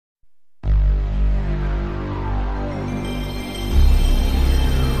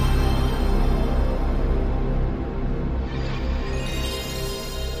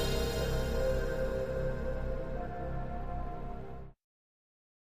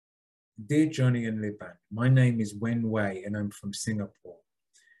Dear Johnny and Liban, my name is Wen Wei and I'm from Singapore.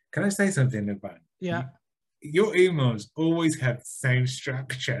 Can I say something, Liban? Yeah. Your emails always have the same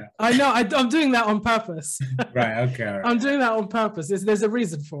structure. I know. I'm doing that on purpose. Right, okay. Right. I'm doing that on purpose. There's a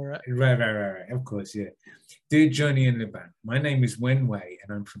reason for it. Right. Of course, yeah. Dear Johnny and Liban, my name is Wen Wei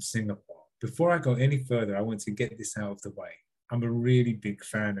and I'm from Singapore. Before I go any further, I want to get this out of the way. I'm a really big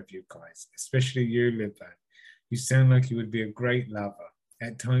fan of you guys, especially you, Liban. You sound like you would be a great lover,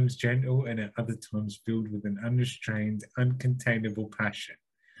 at times gentle and at other times filled with an unrestrained, uncontainable passion.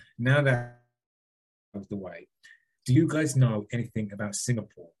 Now that out of the way, do you guys know anything about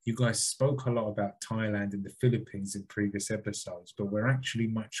Singapore? You guys spoke a lot about Thailand and the Philippines in previous episodes, but we're actually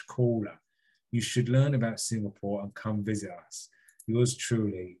much cooler. You should learn about Singapore and come visit us. Yours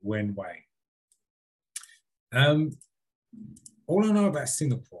truly, Wen Wei. All I know about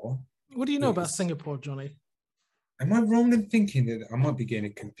Singapore. What do you know about Singapore, Johnny? Am I wrong in thinking that I might be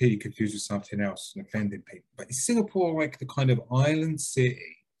getting completely confused with something else and offending people? But is Singapore like the kind of island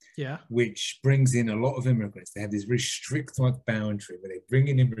city, which brings in a lot of immigrants? They have this very strict like boundary where they bring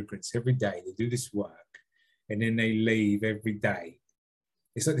in immigrants every day. They do this work, and then they leave every day.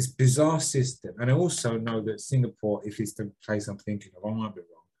 It's like this bizarre system. And I also know that Singapore, if it's the place I'm thinking of, I might be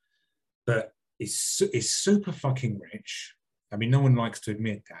wrong, but it's super fucking rich. I mean, no one likes to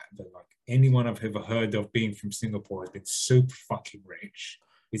admit that, but like anyone I've ever heard of being from Singapore has been super fucking rich.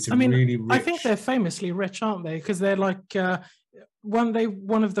 Really rich. I think they're famously rich, aren't they? Because they're like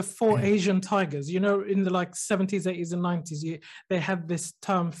one of the four Asian tigers. You know, in the like 70s, 80s, and 90s, they had this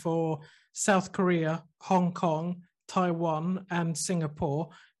term for South Korea, Hong Kong, Taiwan, and Singapore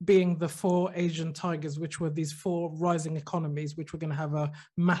being the four Asian tigers, which were these four rising economies, which were going to have a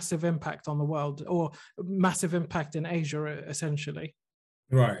massive impact on the world, or massive impact in Asia, essentially.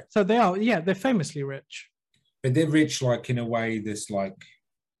 Right. So they're famously rich. But they're rich like in a way that's like,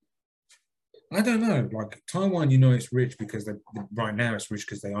 I don't know, like Taiwan, you know, it's rich because right now it's rich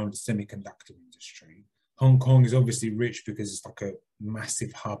because they own the semiconductor industry. Hong Kong is obviously rich because it's like a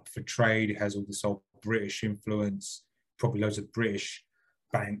massive hub for trade. It has all this old British influence, probably loads of British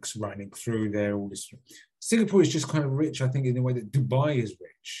banks running through there, all this. Singapore is just kind of rich, I think, in the way that Dubai is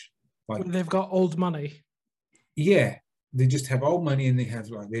rich. Like they've got old money. Yeah. They just have old money and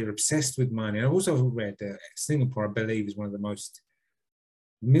they're obsessed with money. And I've also read that Singapore, I believe, is one of the most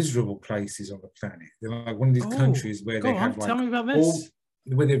miserable places on the planet. They're like one of these countries where they have tell me about this.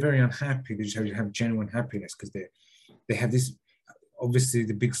 Where they're very unhappy. They just have genuine happiness because they have this. Obviously,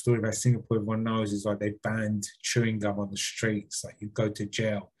 the big story about Singapore, everyone knows, is like they banned chewing gum on the streets. Like you go to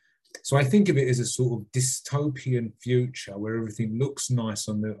jail. So I think of it as a sort of dystopian future where everything looks nice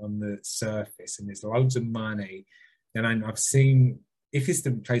on the surface and there's loads of money. And I've seen, if it's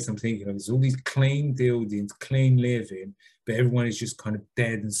the place I'm thinking of, there's all these clean buildings, clean living, but everyone is just kind of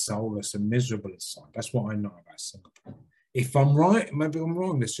dead and soulless and miserable inside. That's what I know about Singapore. If I'm right, maybe I'm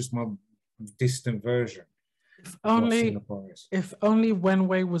wrong. That's just my distant version. If only Wen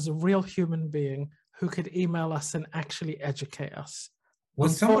Wei was a real human being who could email us and actually educate us. Well,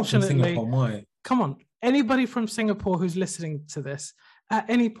 someone from Singapore might. Come on, anybody from Singapore who's listening to this, at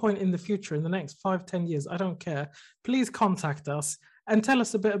any point in the future, in the next 5-10 years, I don't care, please contact us and tell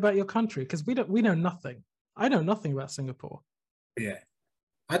us a bit about your country, because we know nothing. I know nothing about Singapore. Yeah.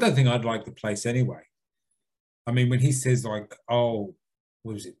 I don't think I'd like the place anyway. I mean, when he says like, oh,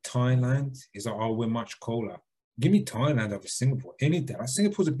 what was it, Thailand? He's like, oh, we're much cooler. Give me Thailand over Singapore any day. Like,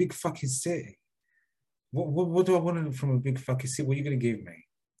 Singapore's a big fucking city. What do I want from a big fucking city? What are you going to give me?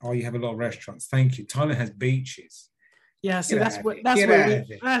 Oh, you have a lot of restaurants. Thank you. Thailand has beaches. Yeah, so that's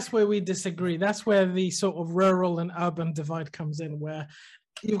where we disagree. That's where the sort of rural and urban divide comes in, where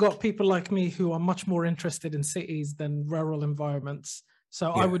you've got people like me who are much more interested in cities than rural environments.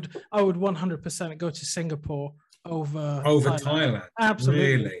 So yeah. I would 100% go to Singapore over Thailand.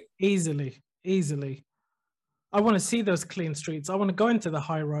 Absolutely. Really? Easily. I want to see those clean streets. I want to go into the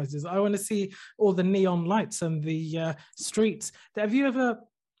high rises. I want to see all the neon lights and the streets. Have you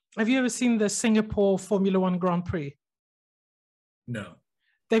ever seen the Singapore Formula One Grand Prix? No.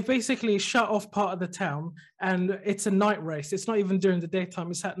 They've basically shut off part of the town, and it's a night race. It's not even during the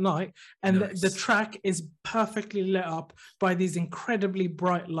daytime, it's at night. And nice. the track is perfectly lit up by these incredibly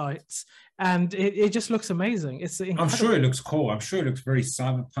bright lights. And it just looks amazing. It's incredible. I'm sure it looks cool. I'm sure it looks very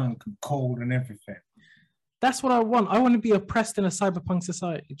cyberpunk and cold and everything. That's what I want. I want to be oppressed in a cyberpunk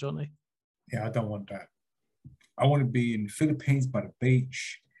society, Johnny. Yeah, I don't want that. I want to be in the Philippines by the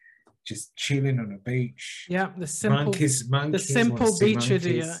beach, just chilling on the beach. Yeah, the simple monkeys, the simple beach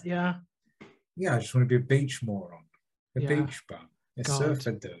idiot. Yeah. Yeah, I just want to be a beach moron, beach bum, a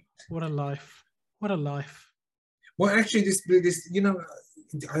surfer dude. What a life! What a life! Well, actually, this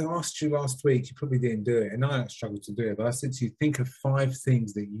I asked you last week, you probably didn't do it, and I struggled to do it, but I said to you, think of 5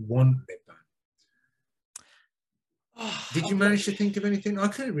 things that you want live done. Did you manage to think of anything? I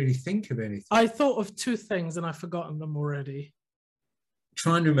couldn't really think of anything. I thought of 2 things and I've forgotten them already.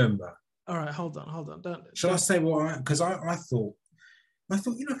 Try and remember. All right, hold on. Shall I say what because I thought,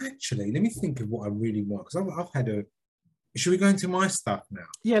 actually, let me think of what I really want. Because I've had a. Should we go into my stuff now?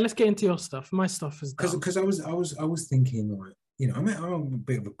 Yeah, let's get into your stuff. My stuff is done. Because I was thinking, like, I'm at a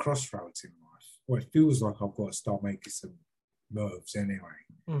bit of a crossroads in life, or it feels like I've got to start making some moves anyway.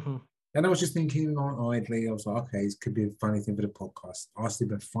 Mm-hmm. And I was just thinking, like, idly, I was like, okay, this could be a funny thing for the podcast. Ask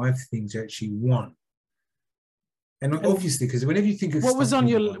about 5 things you actually want. And obviously, because whenever you think of what was on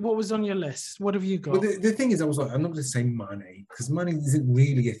your list? What have you got? Well, the thing is, I was like, I'm not going to say money, because money isn't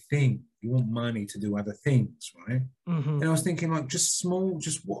really a thing. You want money to do other things, right? Mm-hmm. And I was thinking, like, just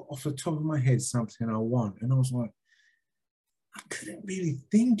what off the top of my head, something I want. And I was like, I couldn't really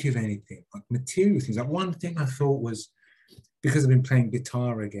think of anything, like material things. Like, one thing I thought was, because I've been playing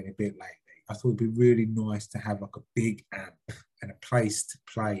guitar again a bit lately, I thought it'd be really nice to have like a big amp and a place to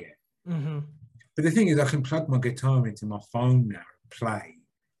play it. Mm-hmm. But the thing is, I can plug my guitar into my phone now and play,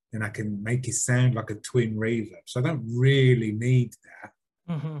 and I can make it sound like a twin reverb. So I don't really need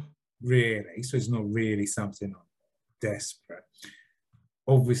that, really. So it's not really something I'm desperate.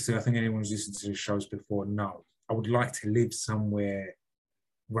 Obviously, I think anyone who's listened to the shows before knows I would like to live somewhere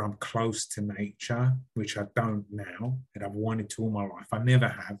where I'm close to nature, which I don't now, and I've wanted to all my life. I never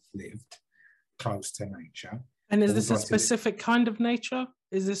have lived close to nature. And is this a specific kind of nature?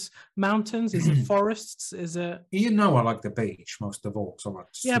 Is this mountains? Is it forests? Is it? I like the beach most of all. So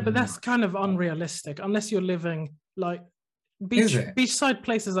but that's kind of unrealistic unless you're living like beachside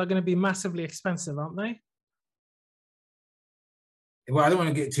places are going to be massively expensive, aren't they? Well, I don't want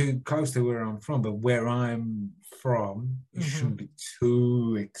to get too close to where I'm from, but where I'm from, it shouldn't be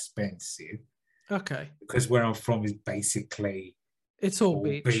too expensive. Okay. Because where I'm from is basically it's all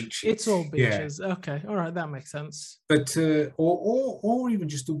beach. Beaches. It's all beaches. Yeah. Okay. All right. That makes sense. But or even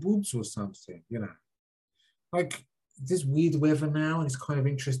just the woods or something, like this weird weather now, and it's kind of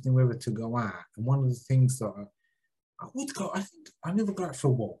interesting weather to go out. And one of the things that I would go, I think I never go out for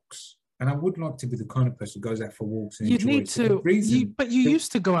walks, and I would like to be the kind of person who goes out for walks. And you'd need to, but you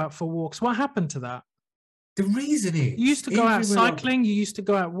used to go out for walks. What happened to that? The reason is you used to go out cycling. You used to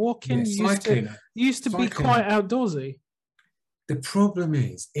go out walking. Yeah, you used to be quite outdoorsy. The problem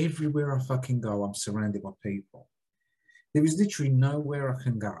is, everywhere I fucking go, I'm surrounded by people. There is literally nowhere I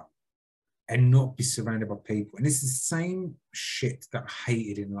can go and not be surrounded by people. And it's the same shit that I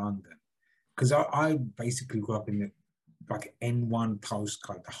hated in London. Because I basically grew up in the N1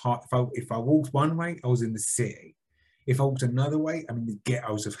 postcode. If I walked one way, I was in the city. If I walked another way, I'm in the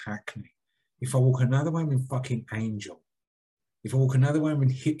ghettos of Hackney. If I walk another way, I'm in fucking Angel. If I walk another way, I'm in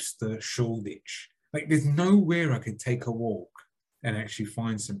hipster Shoreditch. Like, there's nowhere I could take a walk and actually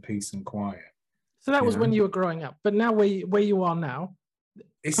find some peace and quiet. So that was when you were growing up. But now where you are now,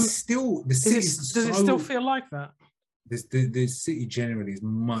 it's still the city. Does it still feel like that? The city generally is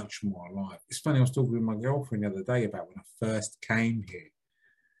much more alive. It's funny, I was talking with my girlfriend the other day about when I first came here,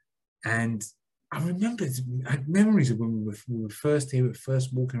 and I remember I had memories of when we were first here,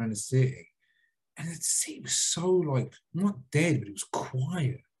 first walking around the city, and the city was so like not dead, but it was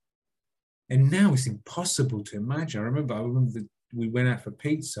quiet. And now it's impossible to imagine. I remember we went out for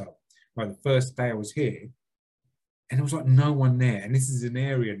pizza, like the first day I was here, and there was like no one there. And this is an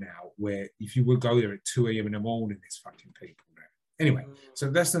area now where if you would go there at 2 a.m. in the morning, there's fucking people there. Anyway, so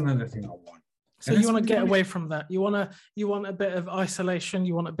that's another thing I want. So you want to get away from that. You want a bit of isolation.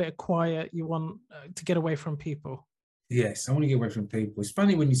 You want a bit of quiet. You want to get away from people. Yes, I want to get away from people. It's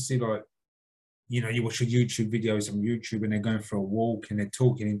funny when you see like, you watch your YouTube videos on YouTube and they're going for a walk and they're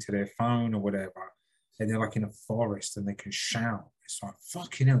talking into their phone or whatever, and they're like in a forest and they can shout. It's like,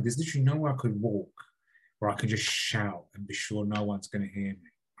 fucking hell, there's literally nowhere I could walk where I can just shout and be sure no one's going to hear me.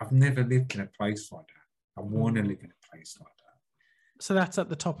 I've never lived in a place like that. I want to live in a place like that. So that's at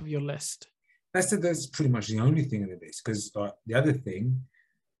the top of your list. That's pretty much the only thing on the list, because like the other thing,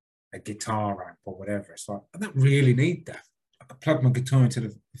 a guitar amp or whatever, it's like, I don't really need that. I could plug my guitar into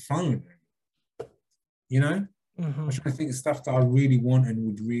the phone. I'm trying to think of stuff that I really want and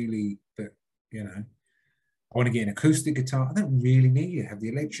would really, but I want to get an acoustic guitar. I don't really need it. Have the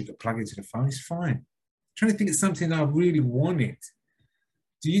electric to plug into the phone. It's fine. I'm trying to think of something that I really wanted.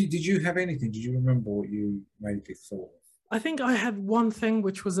 Did you have anything? Did you remember what you maybe thought? I think I had one thing,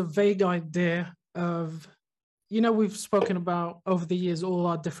 which was a vague idea of, we've spoken about over the years all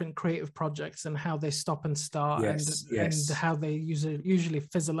our different creative projects and how they stop and start, and how they usually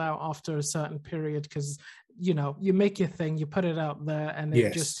fizzle out after a certain period because you know, you make your thing, you put it out there, and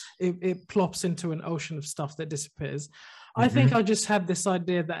it just Yes. it plops into an ocean of stuff that disappears. I think I just had this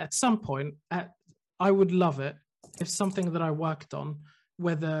idea that at some point, I would love it if something that I worked on,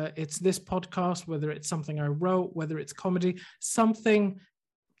 whether it's this podcast, whether it's something I wrote, whether it's comedy, something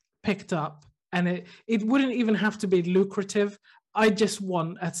picked up, and it wouldn't even have to be lucrative. I just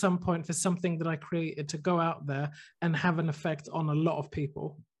want at some point for something that I created to go out there and have an effect on a lot of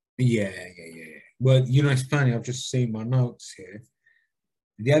people. Yeah. Well, you know, it's funny. I've just seen my notes here.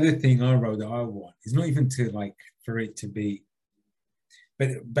 The other thing I wrote that I want is not even to like for it to be, but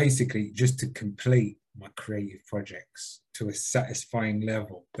basically just to complete my creative projects to a satisfying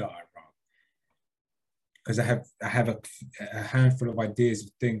level that I wrote. Because I have a handful of ideas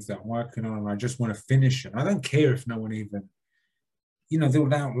of things that I'm working on, and I just want to finish them. I don't care if no one even, you know,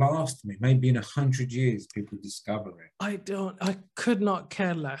 they'll outlast me. Maybe in 100 years, people discover it. I could not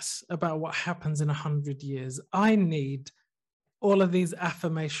care less about what happens in 100 years. I need all of these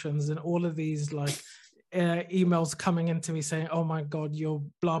affirmations and all of these like emails coming into me saying, "Oh my God, your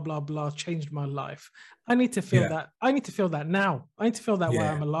blah blah blah changed my life." I need to feel that. I need to feel that now. I need to feel that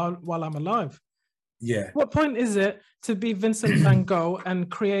while I'm alive. Yeah. What point is it to be Vincent van Gogh and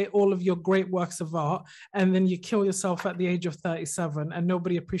create all of your great works of art, and then you kill yourself at the age of 37, and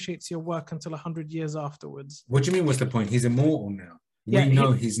nobody appreciates your work until 100 years afterwards? What do you mean? What's the point? He's immortal now. We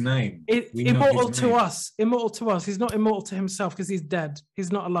know his name. Immortal to us. Immortal to us. He's not immortal to himself because he's dead.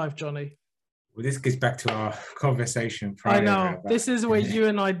 He's not alive, Johnny. Well, this gets back to our conversation prior. I know. This is where you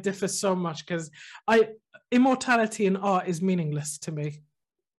and I differ so much, because immortality in art is meaningless to me.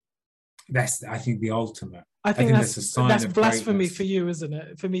 That's, I think, the ultimate. I think that's a sign that's of blasphemy greatness. For you, isn't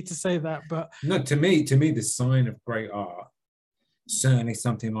it? For me to say that, but no, to me, the sign of great art, certainly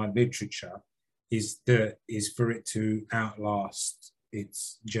something like literature, is for it to outlast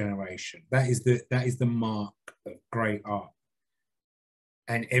its generation. That is the mark of great art,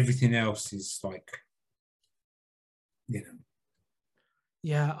 and everything else is like, you know.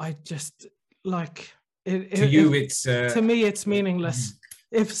 Yeah, I just like it. To you, it's to me, it's meaningless.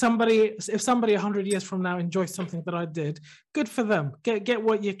 If somebody 100 years from now enjoys something that I did, good for them. Get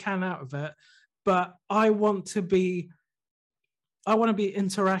what you can out of it. But I want to be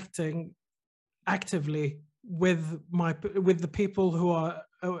interacting actively with the people who are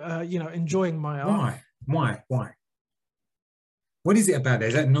enjoying my art. Why? What is it about that?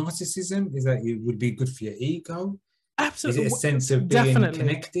 Is that narcissism? Is that it would be good for your ego? Absolutely. Is it a sense of being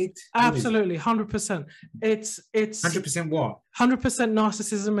connected? Absolutely, 100%. It's 100% what? 100%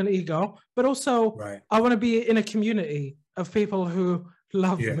 narcissism and ego, but also I want to be in a community of people who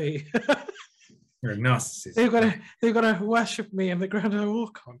love me. You're a narcissist. They've got to worship me in the ground I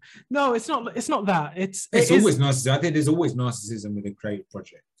walk on. No, it's not that. It's always narcissism. I think there's always narcissism with a creative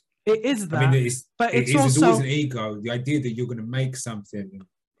project. It is that. I mean, but it's also always an ego. The idea that you're going to make something.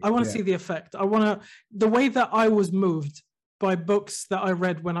 I want to see the effect. The way that I was moved by books that I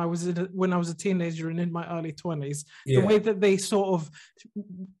read when I was a teenager and in my early 20s, the way that they sort of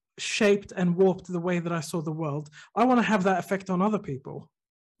shaped and warped the way that I saw the world. I want to have that effect on other people.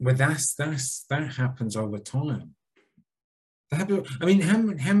 But that happens over time. I mean,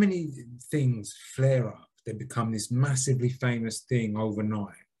 how many things flare up? They become this massively famous thing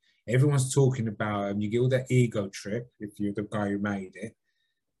overnight. Everyone's talking about them. You get all that ego trip if you're the guy who made it.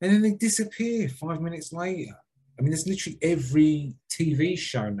 And then they disappear 5 minutes later. I mean, there's literally every TV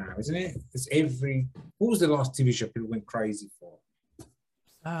show now, isn't it? What was the last TV show people went crazy for?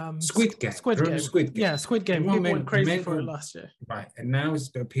 Squid Game. Squid Game. Yeah, Squid Game. People went crazy for it last year. Right. And now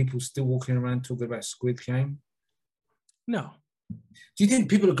is people still walking around talking about Squid Game? No. Do you think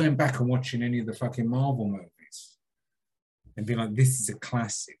people are going back and watching any of the fucking Marvel movies? And be like, this is a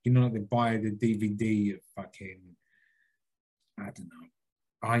classic. You know, like they buy the DVD of fucking, I don't know,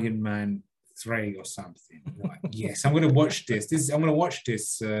 Iron Man 3 or something. Like, yes, I'm going to watch this. I'm going to watch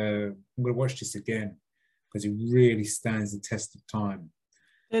this again because it really stands the test of time.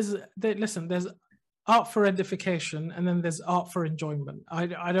 There's art for edification, and then there's art for enjoyment.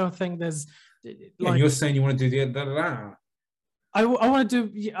 I don't think there's. Like, you're saying you want to do the I want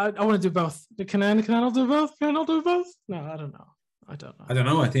to do both. Can I not do both? Can I not do both? No, I don't know. I don't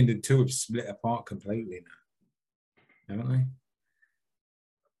know. I think the two have split apart completely now, haven't they?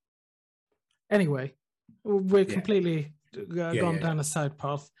 Anyway, we're completely gone down a side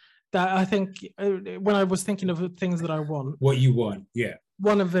path. That I think when I was thinking of things that I want. What you want, yeah.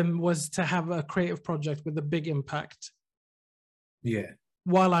 One of them was to have a creative project with a big impact. Yeah.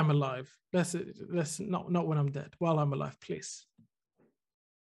 While I'm alive. Let's not when I'm dead. While I'm alive, please.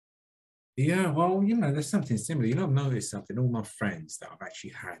 Yeah, well, you know, there's something similar. You know, I've noticed something. All my friends that I've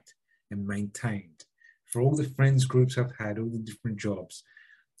actually had and maintained for all the friends groups I've had, all the different jobs,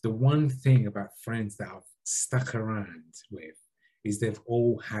 the one thing about friends that I've stuck around with is they've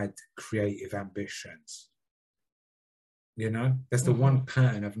all had creative ambitions. You know, that's the one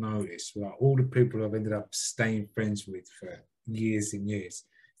pattern I've noticed. Like all the people I've ended up staying friends with for years and years,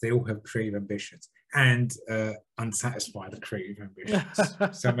 they all have creative ambitions and unsatisfied creative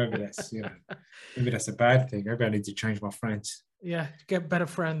ambitions. So maybe that's, you know, maybe that's a bad thing. Maybe I need to change my friends. Yeah, get better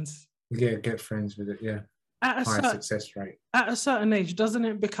friends. Yeah, get friends with it. Yeah, higher success rate. At a certain age, doesn't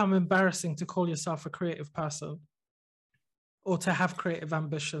it become embarrassing to call yourself a creative person or to have creative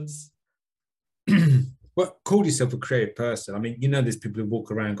ambitions? Well, call yourself a creative person. I mean, you know, there's people who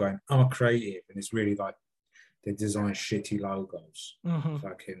walk around going, "I'm creative," and it's really like they design shitty logos.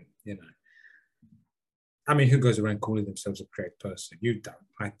 Fucking, you know. I mean, who goes around calling themselves a creative person? You don't.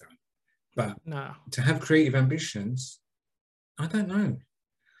 I don't. But no. To have creative ambitions, I don't know.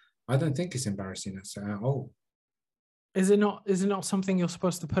 I don't think it's embarrassing at all. Is it not? Is it not something you're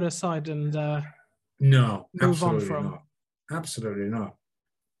supposed to put aside and no, move on absolutely from? not. Absolutely not.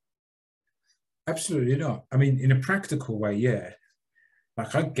 Absolutely not. I mean, in a practical way, yeah.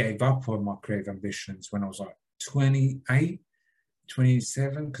 Like I gave up on my creative ambitions when I was like 28,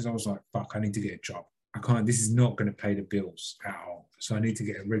 27, because I was like, fuck, I need to get a job. I can't, this is not going to pay the bills at all. So I need to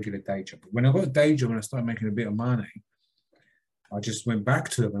get a regular day job. But when I got a day job and I started making a bit of money, I just went back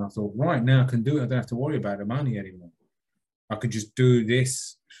to it and I thought, right, now I can do it. I don't have to worry about the money anymore. I could just do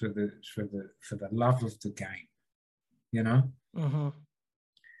this for the love of the game, you know?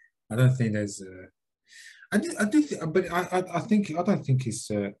 I don't think there's I do, but I think I don't think it's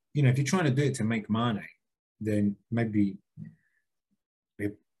you know, if you're trying to do it to make money, then maybe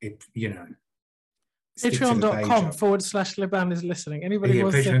it you know. Patreon.com/Liban is listening. Anybody who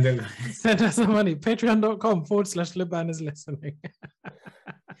wants to send us some money, patreon.com/Liban is listening.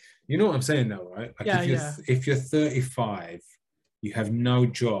 You know what I'm saying though, right? Like if you're 35, you have no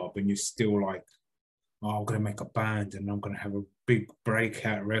job and you're still like, oh, I'm going to make a band and I'm going to have a big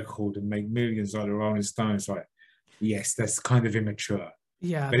breakout record and make millions like the Rolling Stones. Like, yes, that's kind of immature.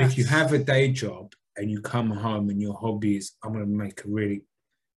 Yeah. But if you have a day job and you come home and your hobby is, I'm going to make really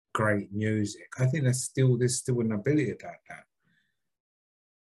great music, I think there's still an ability about that.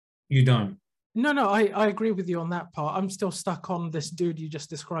 You don't? No, I agree with you on that part. I'm still stuck on this dude you just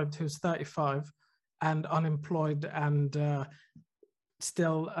described who's 35 and unemployed and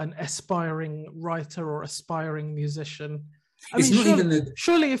still an aspiring writer or aspiring musician. I mean,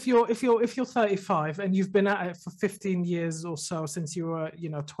 surely if you're 35 and you've been at it for 15 years or so since you were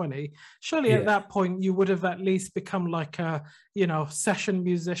 20, surely at that point you would have at least become like a session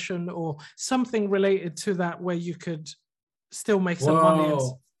musician or something related to that where you could still make some money.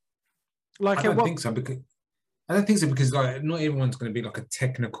 Like I don't think so because like not everyone's going to be like a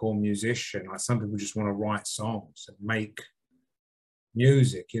technical musician. Like some people just want to write songs and make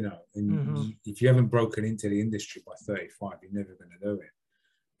music, and if you haven't broken into the industry by 35, you're never going to do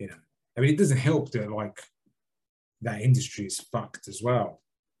it. I mean, it doesn't help that like that industry is fucked as well.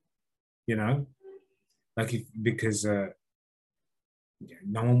 Like because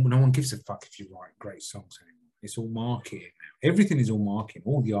no one gives a fuck if you write great songs anymore. It's all marketing now. Everything is all marketing.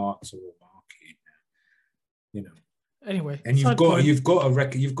 All the arts are all marketing now. Anyway, and you've got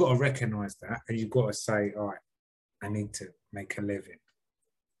to recognize that, and you've got to say, all right, I need to make a living.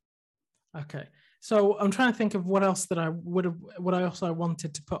 Okay, so I'm trying to think of what else I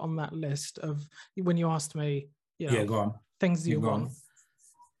wanted to put on that list of when you asked me, go on. Things you want.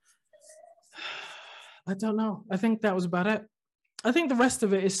 I don't know. I think that was about it. I think the rest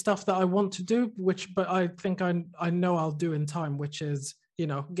of it is stuff that I want to do, but I think I know I'll do in time, which is,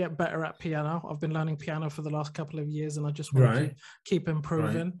 get better at piano. I've been learning piano for the last couple of years and I just want to keep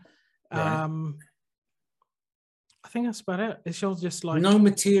improving. Right. I think that's about it. It's all just like no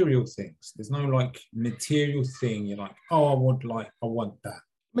material things. There's no like material thing. You're like, oh, I want that.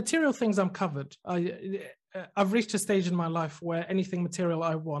 Material things I'm covered. I've reached a stage in my life where anything material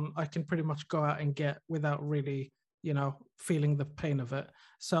I want, I can pretty much go out and get without really, feeling the pain of it.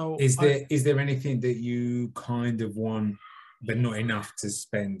 So is there anything that you kind of want, but not enough to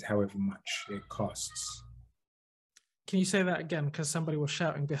spend however much it costs? Can you say that again? Because somebody was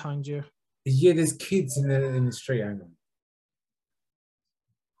shouting behind you. Yeah, there's kids in the street. Hang on.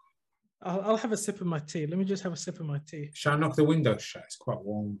 I'll have a sip of my tea. Let me just have a sip of my tea. Shall I knock the window shut? It's quite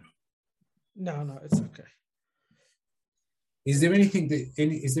warm now. No, it's okay. Is there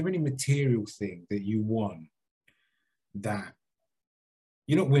any material thing that you want that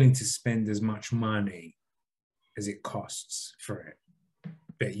you're not willing to spend as much money as it costs for it,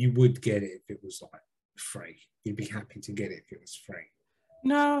 but you would get it if it was like free? You'd be happy to get it if it was free.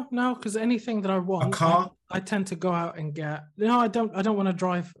 No, because anything that I A want, car? I tend to go out and get. No, I don't. I don't want to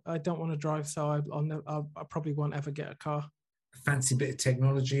drive. I don't want to drive, so I probably won't ever get a car. A fancy bit of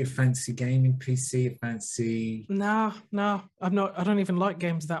technology? A fancy gaming PC? A fancy? No, I'm not. I don't even like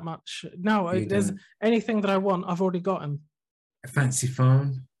games that much. No, You there's don't. anything that I want, I've already gotten. A fancy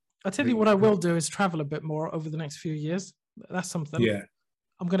phone? I tell you what, I will do is travel a bit more over the next few years. That's something. Yeah.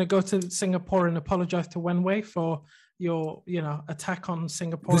 I'm going to go to Singapore and apologize to Wenwei for your, attack on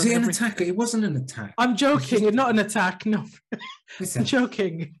Singapore Was and it an everything. attack? It wasn't an attack. I'm joking, just- not an attack. No, I'm Listen,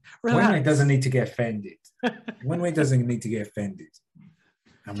 joking. Wenwei Relax. doesn't need to get offended. Wenwei doesn't need to get offended.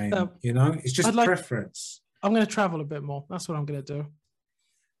 I mean, it's just preference. I'm going to travel a bit more. That's what I'm going to do.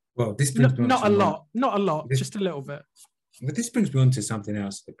 Well, this brings me on Not to a lot, just a little bit. But this brings me on to something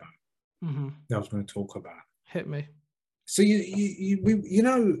else that Mm-hmm. I was going to talk about. Hit me. So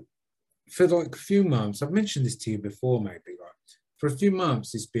for like a few months, I've mentioned this to you before, maybe like for a few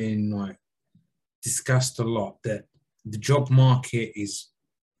months, it's been like discussed a lot that the job market is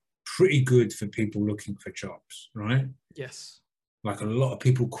pretty good for people looking for jobs, right? Yes. Like a lot of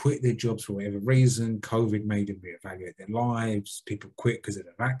people quit their jobs for whatever reason. COVID made them reevaluate their lives. People quit because of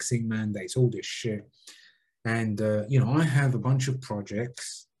the vaccine mandates, all this shit. And, I have a bunch of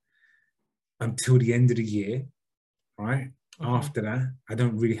projects until the end of the year, right? Uh-huh. After that, I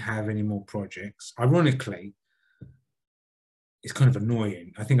don't really have any more projects. Ironically, it's kind of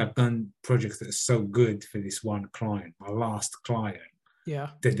annoying. I think I've done projects that are so good for this one client, my last client,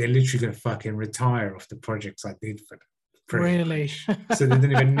 that they're literally going to fucking retire off the projects I did for them. Really? So they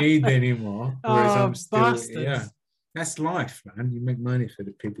don't even need me anymore. Whereas I'm still, bastards. That's life, man. You make money for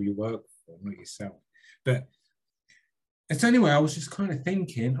the people you work for, not yourself. But so anyway, I was just kind of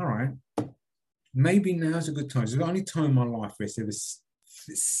thinking, all right, maybe now's a good time. It's the only time in my life where it's ever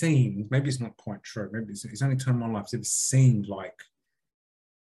seemed, maybe it's not quite true, maybe it's the only time in my life it's ever seemed like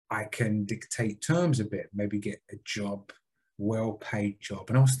I can dictate terms a bit, maybe get a job, well-paid job.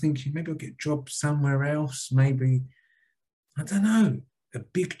 And I was thinking maybe I'll get a job somewhere else, maybe, I don't know, a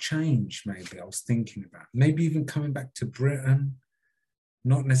big change maybe I was thinking about. Maybe even coming back to Britain,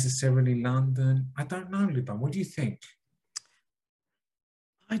 not necessarily London. I don't know, Liban. What do you think?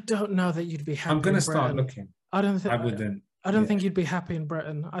 I don't know that you'd be happy. I'm going to start looking. I don't think I wouldn't. I don't think you'd be happy in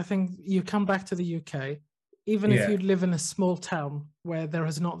Britain. I think you come back to the UK, even if you live in a small town where there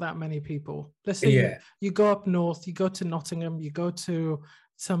is not that many people. Let's say you go up north, you go to Nottingham, you go to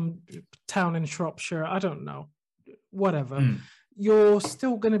some town in Shropshire, I don't know, whatever. You're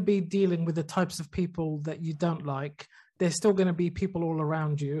still going to be dealing with the types of people that you don't like. There's still going to be people all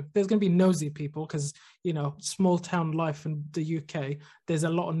around you. There's going to be nosy people because, small town life in the UK, there's a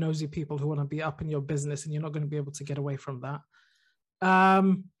lot of nosy people who want to be up in your business and you're not going to be able to get away from that.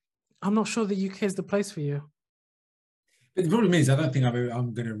 I'm not sure the UK is the place for you. But the problem is, I don't think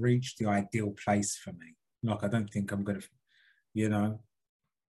I'm going to reach the ideal place for me. Like, I don't think I'm going to, I'm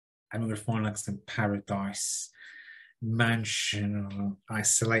going to find like some paradise mansion or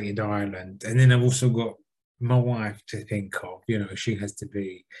isolated island. And then I've also got my wife to think of, she has to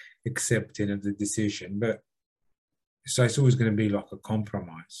be accepting of the decision. But so it's always going to be like a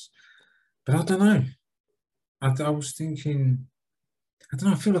compromise. But I don't know. I was thinking, I don't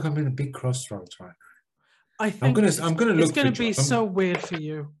know, I feel like I'm in a big crossroads right now. I think I'm gonna look. It's going to be so weird for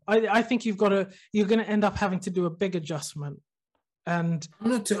you. I think you're going to end up having to do a big adjustment. And I'm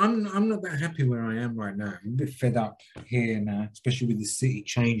not that happy where I am right now. I'm a bit fed up here now, especially with the city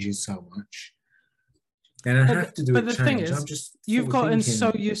changing so much. And I have to do a change. But the thing is, you've gotten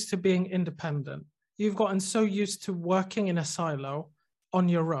so used to being independent. You've gotten so used to working in a silo on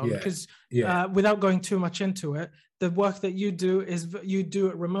your own because without going too much into it, the work that you do is you do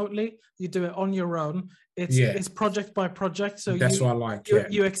it remotely, you do it on your own. It's project by project. So that's what I like.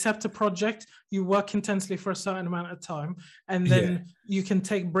 You accept a project, you work intensely for a certain amount of time, and then you can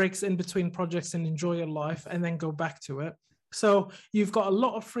take breaks in between projects and enjoy your life and then go back to it. So you've got a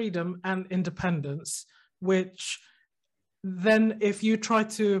lot of freedom and independence, which then if you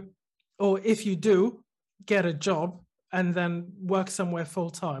do get a job and then work somewhere full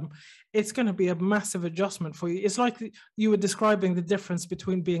time, it's going to be a massive adjustment for you. It's like you were describing the difference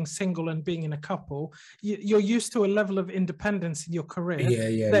between being single and being in a couple. You're used to a level of independence in your career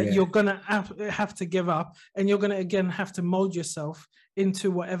you're going to have to give up, and you're going to again have to mold yourself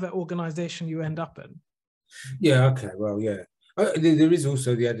into whatever organization you end up in. Yeah. Okay. Well, yeah. There is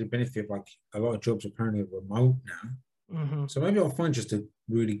also the added benefit, like a lot of jobs apparently are remote now. Mm-hmm. So maybe I'll find just a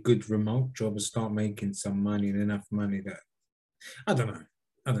really good remote job and start making some money, and enough money that I don't know.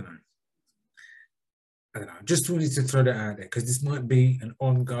 Just wanted to throw that out there because this might be an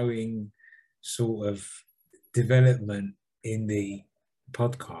ongoing sort of development in the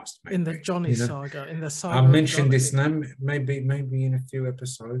podcast. Maybe. In the Johnny You know? saga, in the saga. I've of mentioned this Johnny. name. Maybe in a few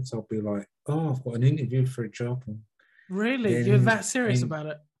episodes, I'll be like, "Oh, I've got an interview for a job." And Really? You're then, that serious about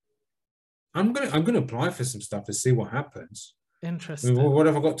it? I'm gonna apply for some stuff to see what happens. I mean, Interesting. what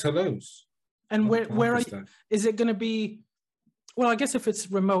have I got to lose? And I'll apply where for are you, stuff. is it going to be? Well, I guess if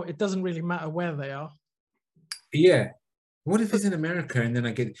it's remote, it doesn't really matter where they are. Yeah. What if it's in America and then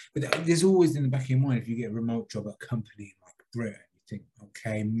I get? But there's always in the back of your mind if you get a remote job at a company like Britain, you think,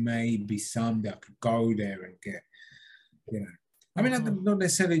 okay, maybe someday I could go there and get, you know. I mean, not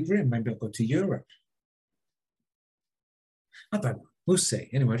necessarily Britain. Maybe I'll go to Europe. I don't know. We'll see.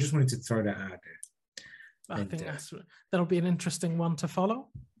 Anyway, I just wanted to throw that out there. I think that'll be an interesting one to follow.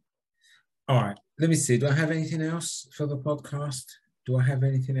 All right. Let me see. Do I have anything else for the podcast?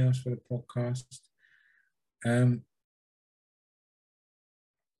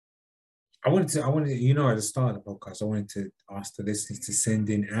 I wanted to, at the start of the podcast, I wanted to ask the listeners to send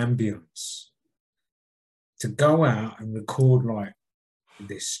in ambience, to go out and record like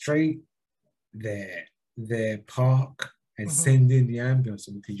their street, their park, and send in the ambience,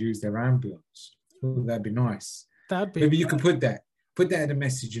 so we could use their ambience. Oh, that'd be nice. Maybe you could put that in a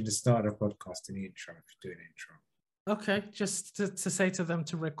message in the start of the podcast in the intro, if you do an intro. Okay, just to say to them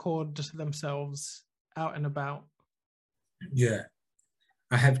to record themselves out and about. Yeah.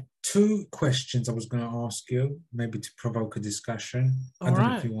 I have 2 questions I was going to ask you, maybe to provoke a discussion. I don't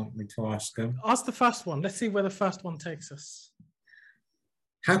know if you want me to ask them. Ask the first one. Let's see where the first one takes us.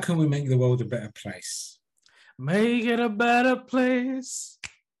 How can we make the world a better place? Make it a better place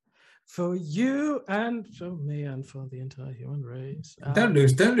for you and for me and for the entire human race. Don't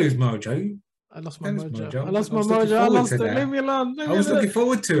lose mojo. I lost my mojo. I lost my mojo. I lost it. Leave me alone. I was looking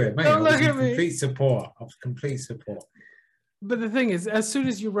forward to it, mate. Don't look at me. Complete support. But the thing is, as soon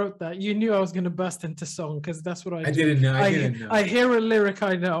as you wrote that, you knew I was going to burst into song, because that's what I do. I didn't know. I hear a lyric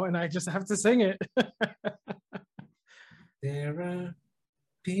I know, and I just have to sing it. There are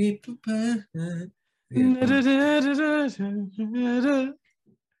people.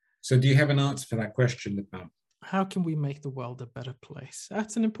 So do you have an answer for that question, Mum? How can we make the world a better place?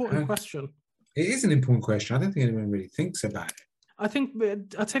 That's an important question. It is an important question. I don't think anyone really thinks about it. I think,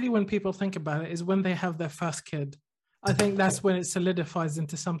 I'll tell you when people think about it is when they have their first kid. I think that's when it solidifies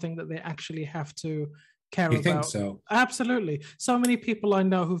into something that they actually have to care about. You think so? Absolutely. So many people I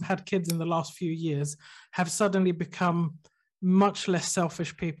know who've had kids in the last few years have suddenly become much less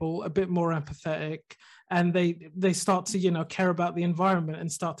selfish people, a bit more empathetic, and they start to, care about the environment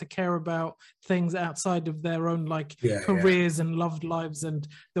and start to care about things outside of their own careers and loved lives and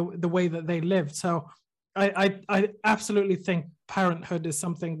the way that they live. So I absolutely think parenthood is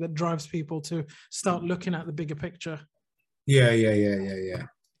something that drives people to start looking at the bigger picture. Yeah.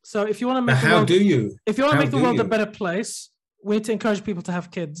 So if you want to make the world a better place, we need to encourage people to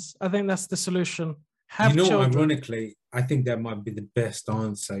have kids. I think that's the solution. Have children. Ironically, I think that might be the best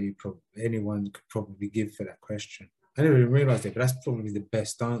answer anyone could probably give for that question. I didn't even realize it, but that's probably the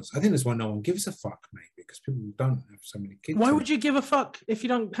best answer. I think that's why no one gives a fuck, mate, because people don't have so many kids. Why would you give a fuck if you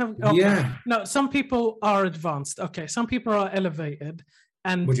don't have? Okay. Yeah. No, some people are advanced. Okay, some people are elevated,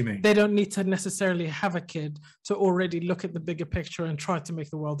 and what do you mean? They don't need to necessarily have a kid to already look at the bigger picture and try to make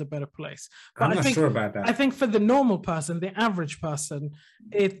the world a better place. But I'm not sure about that. I think for the normal person, the average person,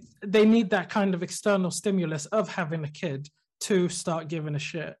 they need that kind of external stimulus of having a kid to start giving a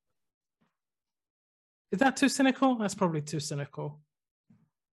shit. Is that too cynical? That's probably too cynical.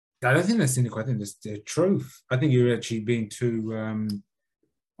 I don't think that's cynical. I think that's the truth. I think you're actually being too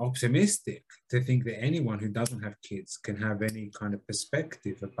optimistic to think that anyone who doesn't have kids can have any kind of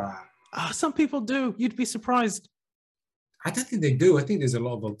perspective about. Some people do. You'd be surprised. I don't think they do. I think there's a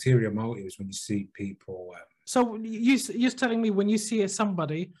lot of ulterior motives when you see people. So you're telling me when you see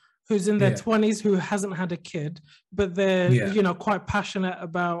somebody who's in their 20s who hasn't had a kid, but they're quite passionate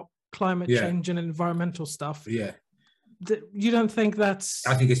about climate change and environmental stuff. Yeah. You don't think that's...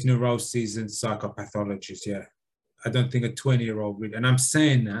 I think it's neuroses and psychopathologies, yeah. I don't think a 20-year-old would... And I'm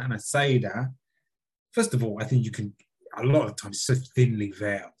saying that, and I say that, first of all, I think you can... A lot of times, it's so thinly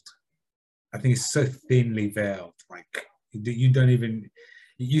veiled. I think it's so thinly veiled. Like, you don't even...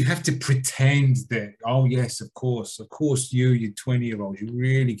 You have to pretend that, oh, yes, of course, you 20-year-old, you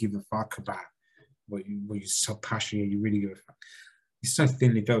really give a fuck about what you're so passionate, you really give a fuck. It's so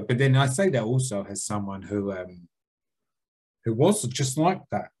thinly veiled. But then I say that also as someone who was just like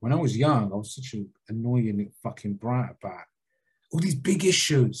that. When I was young, I was such an annoying fucking brat about all these big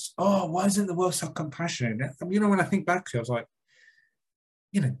issues. Oh, why isn't the world so compassionate? When I think back to it, I was like,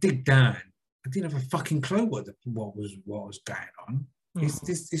 dig down. I didn't have a fucking clue what was going on. It's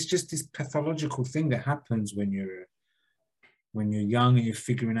just this pathological thing that happens when you're when you're young and you're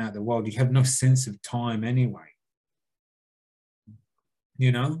figuring out the world, you have no sense of time anyway.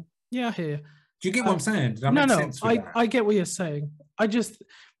 You know? Yeah, I hear you. Do you get what I'm saying? Does that No, make no, sense with that? I get what you're saying.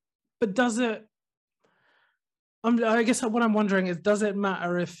 But does it? I guess what I'm wondering is, does it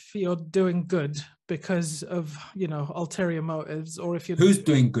matter if you're doing good because of, ulterior motives, or if you're Who's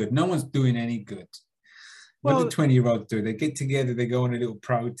doing good? No one's doing any good. What do 20-year-olds do? They get together, they go on a little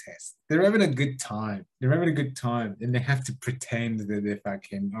protest. They're having a good time. And they have to pretend that they're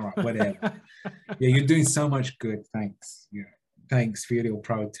fucking, all right, whatever. Yeah, you're doing so much good. Thanks. Yeah, thanks for your little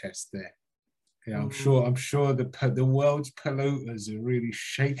protest there. Yeah, I'm sure the world's polluters are really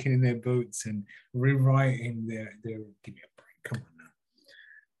shaking in their boots and rewriting their. Give me a break.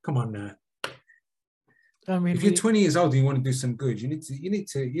 Come on now. I mean, if you're 20 years old and you want to do some good, you need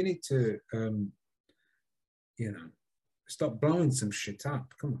to stop blowing some shit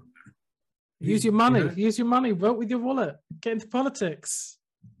up. Come on now. Use your money. Use your money. Vote with your wallet. Get into politics.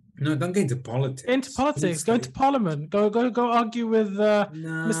 No, don't get into politics. Get into politics. Go to Parliament. Go argue with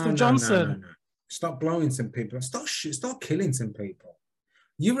Mr. Johnson. No. Stop blowing some people. Start killing some people.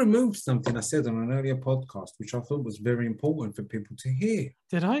 You removed something I said on an earlier podcast, which I thought was very important for people to hear.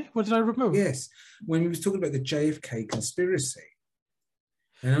 Did I? What did I remove? Yes, when we was talking about the JFK conspiracy.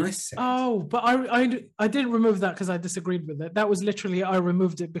 And I said... Oh, but I didn't remove that because I disagreed with it. That was literally, I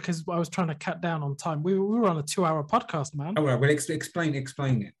removed it because I was trying to cut down on time. We were on a 2-hour podcast, man. All right, well, explain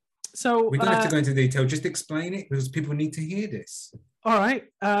it. So we don't have to go into detail. Just explain it because people need to hear this. All right.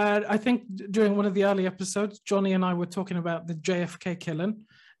 I think during one of the early episodes, Johnny and I were talking about the JFK killing,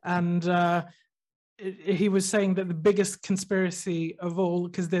 and he was saying that the biggest conspiracy of all,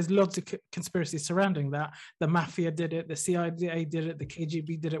 because there's lots of conspiracies surrounding that, the mafia did it, the CIA did it, the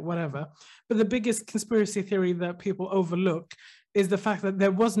KGB did it, whatever. But the biggest conspiracy theory that people overlook is the fact that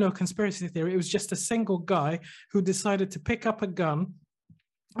there was no conspiracy theory. It was just a single guy who decided to pick up a gun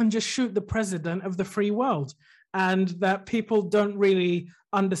and just shoot the president of the free world. And that people don't really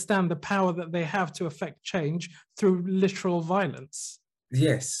understand the power that they have to affect change through literal violence.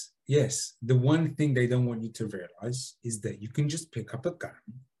 Yes. The one thing they don't want you to realize is that you can just pick up a gun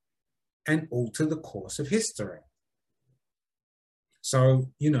and alter the course of history. So,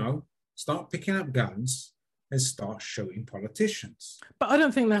 start picking up guns and start shooting politicians. But I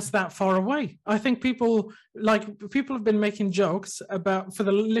don't think that's that far away. I think people have been making jokes about for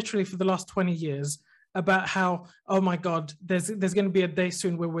the last 20 years about how, oh my God, there's going to be a day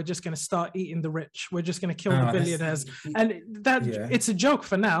soon where we're just going to start eating the rich. We're just going to kill the billionaires. And it's a joke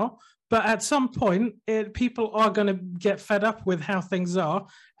for now. But at some point, people are going to get fed up with how things are.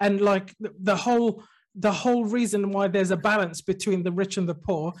 And the whole reason why there's a balance between the rich and the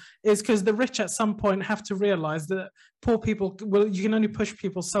poor is because the rich at some point have to realize that poor people, you can only push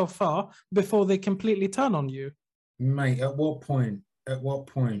people so far before they completely turn on you. Mate, at what point?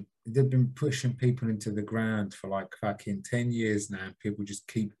 They've been pushing people into the ground for fucking 10 years now. And people just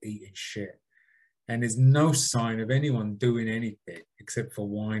keep eating shit. And there's no sign of anyone doing anything except for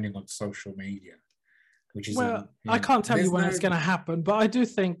whining on social media. Which is I can't tell you when it's going to happen, but I do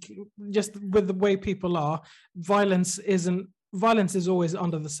think just with the way people are, violence is always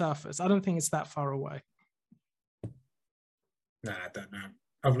under the surface. I don't think it's that far away. Nah, I don't know.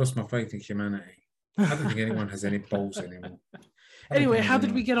 I've lost my faith in humanity. I don't think anyone has any balls anymore. Anyway, how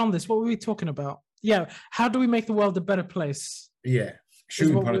did we get on this? What were we talking about? Yeah, how do we make the world a better place? Yeah,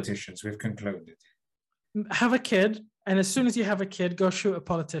 shooting politicians, we've concluded. Have a kid, and as soon as you have a kid, go shoot a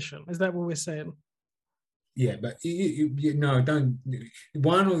politician. Is that what we're saying? Yeah, but no, don't.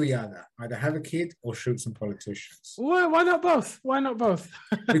 One or the other. Either have a kid or shoot some politicians. Why not both? Why not both?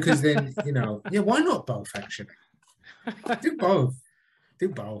 Because then, why not both, actually? Do both.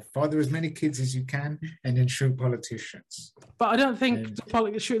 Father as many kids as you can and then shoot politicians. But I don't think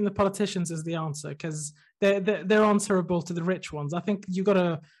shooting the politicians is the answer, because they're answerable to the rich ones. I think you got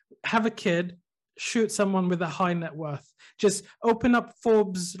to have a kid, shoot someone with a high net worth. Just open up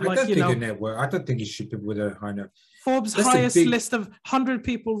Forbes. I don't think you shoot people with a high net worth. Forbes' highest list of 100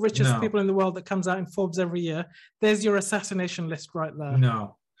 people, richest people in the world that comes out in Forbes every year. There's your assassination list right there.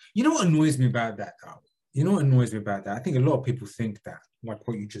 No. You know what annoys me about that, though? I think a lot of people think that, like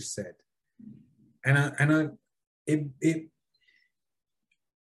what you just said.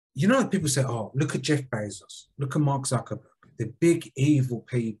 People say, oh, look at Jeff Bezos, look at Mark Zuckerberg, the big evil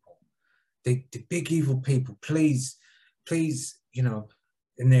people. The big evil people, please, and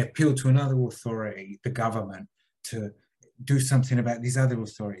they appeal to another authority, the government, to do something about these other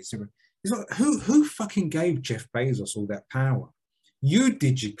authorities. It's like, who fucking gave Jeff Bezos all that power? You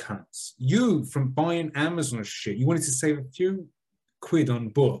did, you cunts. You, from buying Amazon shit, you wanted to save a few quid on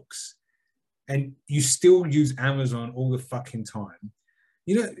books, and you still use Amazon all the fucking time.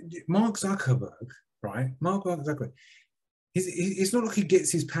 You know, Mark Zuckerberg, right? Mark Zuckerberg. It's not like he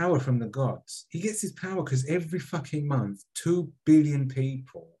gets his power from the gods. He gets his power because every fucking month, 2 billion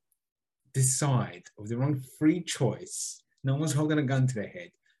people decide of their own free choice. No one's holding a gun to their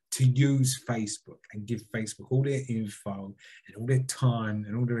head to use Facebook and give Facebook all their info and all their time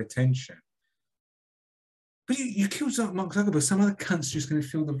and all their attention. But you killed Mark Zuckerberg. Some other cunt's just going to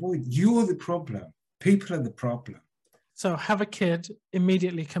fill the void. You're the problem. People are the problem. So have a kid,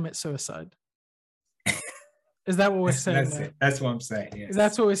 immediately commit suicide. Is that what we're saying? That's it. That's what I'm saying. Yes.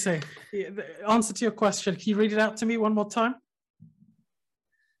 That's what we're saying. The answer to your question, can you read it out to me one more time?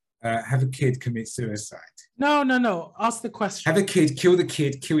 Have a kid commit suicide. No. Ask the question. Have a kid, kill the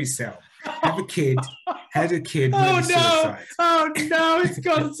kid, kill yourself. Have a kid, had a kid, suicide. Oh no, it's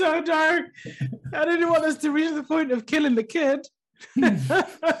gone so dark. I didn't want us to reach the point of killing the kid.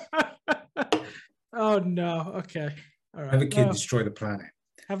 Oh no, okay. All right. Have a kid, destroy the planet.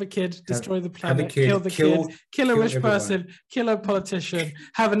 Have a kid, destroy the planet, have a kid, kill the kid, kill a rich everyone. person, kill a politician,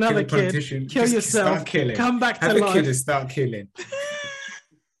 have another kid, kill yourself, come back to life. Have a kid and start killing.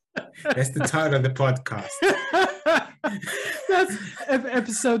 That's the title of the podcast. That's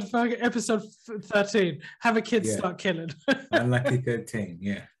episode 13. Have a kid, start killing. Unlucky 13,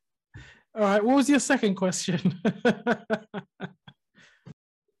 yeah. All right, what was your second question?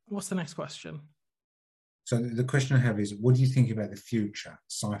 What's the next question? So the question I have is, what do you think about the future,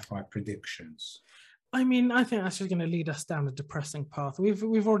 sci-fi predictions? I mean, I think that's just going to lead us down a depressing path.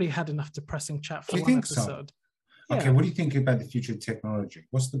 We've already had enough depressing chat for one episode. So? Okay, what do you think about the future of technology?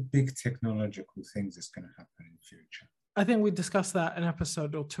 What's the big technological things that's going to happen in the future? I think we discussed that an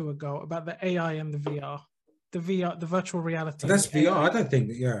episode or two ago about the AI and the VR. The virtual reality. But that's VR. AI. I don't think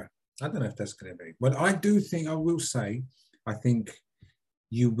that, I don't know if that's going to be. But I do think, I think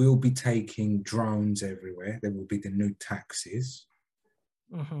you will be taking drones everywhere. There will be the new taxis.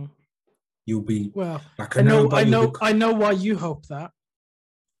 Mm-hmm. You'll be like I know why you hope that.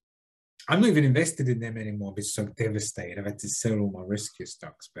 I'm not even invested in them anymore. It's so devastated. I've had to sell all my riskier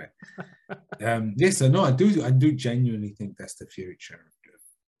stocks. But yes or no, I do genuinely think that's the future.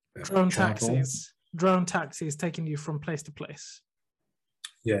 Drone taxis taking you from place to place.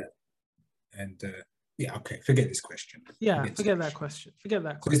 Yeah, and okay. Forget this question. Yeah, forget that question.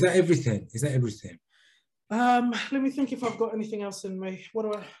 Is that everything? Let me think if I've got anything else in me.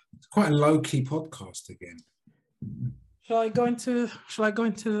 It's quite a low-key podcast again. Shall I go into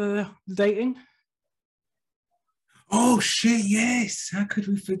the dating? Oh shit, yes. How could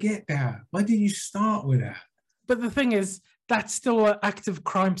we forget that? Why did you start with that? But the thing is, that's still an active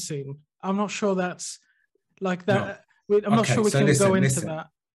crime scene. I'm not sure that's like that. No. I'm not sure we can go into that.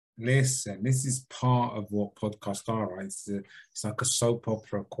 Listen, this is part of what podcasts are, right? It's like a soap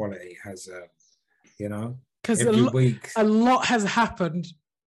opera quality. It has because a lot has happened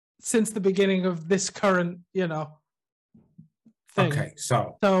since the beginning of this current, thing. Okay,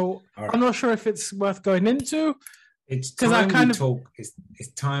 so right. I'm not sure if it's worth going into. It's time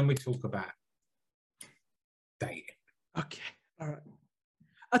It's time we talk about dating. Okay, all right.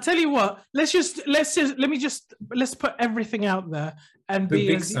 I'll tell you what. Let's put everything out there and the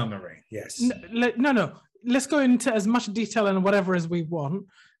big summary. Yes. No. Let's go into as much detail and whatever as we want,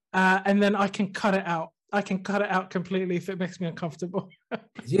 and then I can cut it out. I can cut it out completely if it makes me uncomfortable.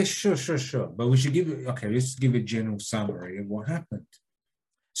 Yes, sure. But we should let's give a general summary of what happened.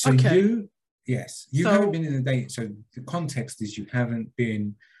 So you haven't been in a date. So the context is you haven't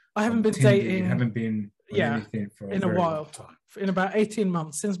been. I haven't been Tinder, dating. You haven't been anything for a while. Time. In about 18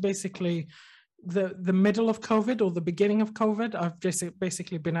 months, since basically the middle of COVID or the beginning of COVID, I've just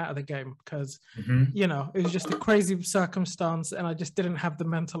basically been out of the game because, it was just a crazy circumstance and I just didn't have the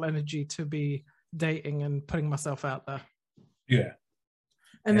mental energy to be dating and putting myself out there. Yeah.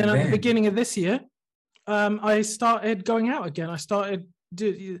 And then at the beginning of this year, I started going out again. I started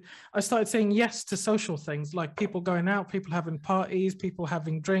saying yes to social things, like people going out, people having parties, people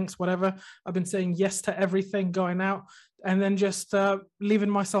having drinks, whatever. I've been saying yes to everything, going out, and then just leaving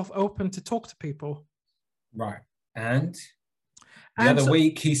myself open to talk to people. Right. And the other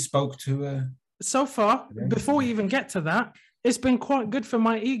week he spoke to so far, before we even get to that, it's been quite good for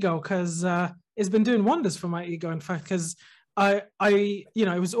my ego because it's been doing wonders for my ego, in fact, because I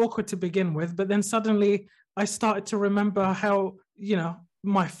it was awkward to begin with, but then suddenly I started to remember how,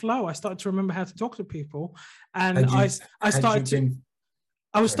 my flow. I started to remember how to talk to people, and I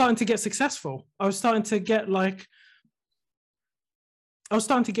was starting to get successful. I was starting to get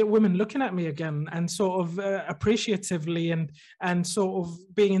women looking at me again and sort of appreciatively and sort of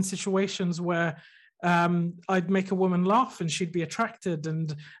being in situations where I'd make a woman laugh and she'd be attracted,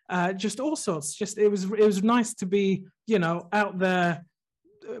 and just all sorts. Just it was nice to be, you know, out there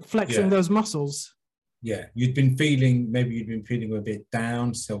flexing those muscles. Yeah, maybe you'd been feeling a bit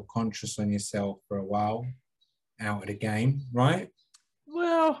down, self-conscious on yourself for a while, out of the game, right?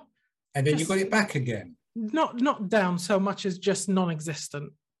 Well, and then you got it back again. Not down so much as just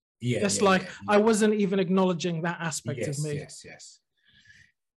non-existent. Yeah, it's like I wasn't even acknowledging that aspect of me. Yes.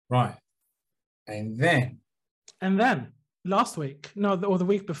 Right. And then last week, or the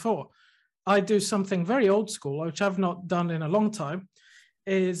week before, I do something very old school, which I've not done in a long time,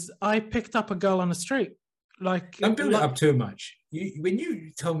 is I picked up a girl on the street. Like, don't build it up too much. When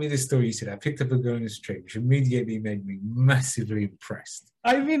you told me this story, you said I picked up a girl on the street, which immediately made me massively impressed.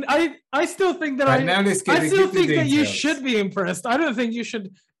 I mean, I still think that that you should be impressed. I don't think you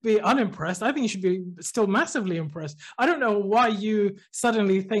should be unimpressed. I think you should be still massively impressed. I don't know why you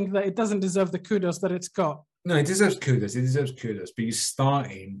suddenly think that it doesn't deserve the kudos that it's got. No, it deserves kudos. But you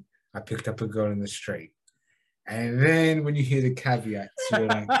starting, I picked up a girl on the street. And then when you hear the caveats, you're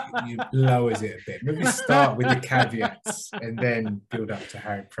like, you lowers it a bit. Maybe start with the caveats and then build up to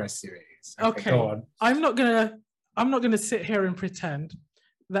how impressive it is. Okay. Go on. I'm not gonna sit here and pretend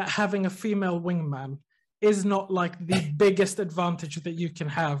that having a female wingman is not like the biggest advantage that you can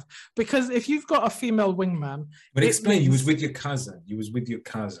have. Because if you've got a female wingman... But explain, you was with your cousin.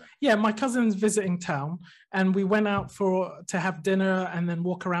 Yeah, my cousin's visiting town, and we went out to have dinner and then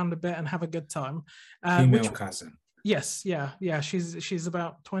walk around a bit and have a good time. Female cousin. Yes, yeah. She's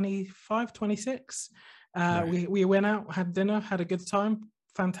about 25, 26. Right. We went out, had dinner, had a good time.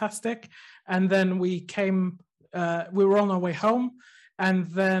 Fantastic. And then we were on our way home. And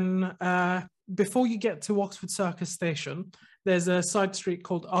then before you get to Oxford Circus Station, there's a side street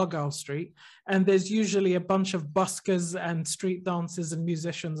called Argyle Street, and there's usually a bunch of buskers and street dancers and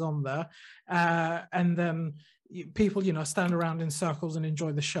musicians on there. And then people, you know, stand around in circles and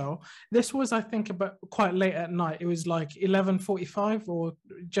enjoy the show. This was, I think, about quite late at night. It was like 11:45 or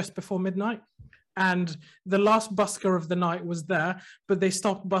just before midnight. And the last busker of the night was there, but they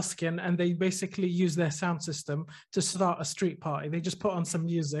stopped busking and they basically used their sound system to start a street party. They just put on some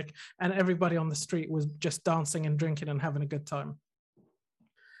music and everybody on the street was just dancing and drinking and having a good time.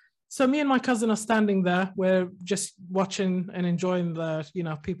 So me and my cousin are standing there. We're just watching and enjoying the, you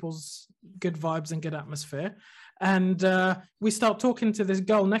know, people's good vibes and good atmosphere. And we start talking to this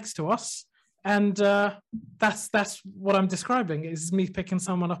girl next to us. And that's what I'm describing, is me picking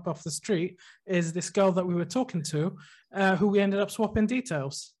someone up off the street, is this girl that we were talking to, who we ended up swapping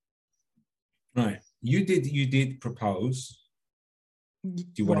details. Right. You did propose. Do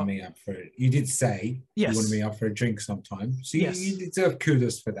you want to meet up for it? You did say you want to meet up for a drink sometime. So you deserve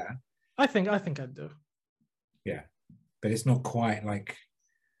kudos for that. I think I do. Yeah. But it's not quite like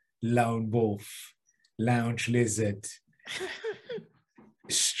lone wolf, lounge lizard,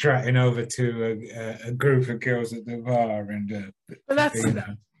 strutting over to a group of girls at the bar and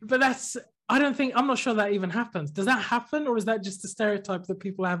but that's I'm not sure that even happens. Does that happen, or is that just a stereotype that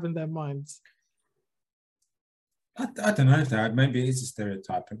people have in their minds? I don't know if that, maybe it is a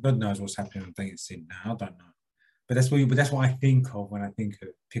stereotype, and God knows what's happening on Dating Scene now. I don't know. But that's what I think of when I think of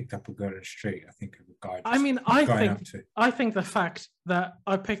picked up a girl on the street. I think of a guy. I think the fact that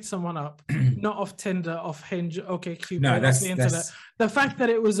I picked someone up, not off Tinder, off Hinge, OkCupid, off the internet. The fact that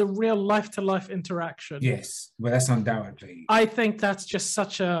it was a real life-to-life interaction. Yes, well, that's undoubtedly. I think that's just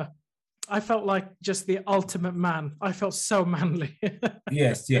I felt like just the ultimate man. I felt so manly.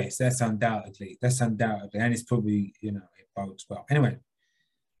 yes, that's undoubtedly, and it's probably, you know, it bodes well. Anyway,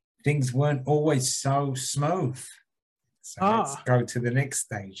 things weren't always so smooth. So let's go to the next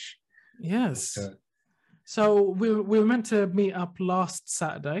stage. Yes. So we were meant to meet up last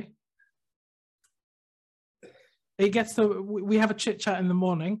Saturday. We have a chit chat in the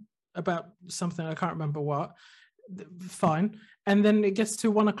morning about something, I can't remember what. Fine. And then it gets to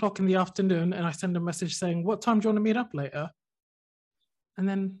 1 o'clock in the afternoon and I send a message saying, what time do you want to meet up later? And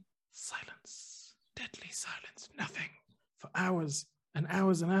then silence, deadly silence, nothing for hours and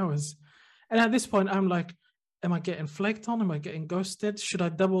hours and hours. And at this point, I'm like, am I getting flaked on? Am I getting ghosted? Should I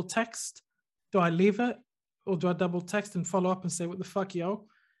double text? Do I leave it? Or do I double text and follow up and say, what the fuck, yo?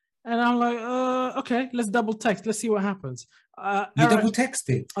 And I'm like, okay, let's double text. Let's see what happens. You double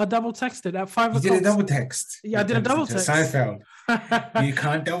texted? I double texted at 5 o'clock. You did a double text? Yeah, I did a double text. Seinfeld. You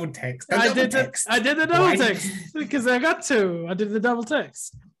can't double text. I did the double text because I got to. I did the double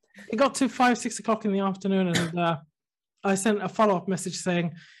text. It got to 5, 6 o'clock in the afternoon and I sent a follow-up message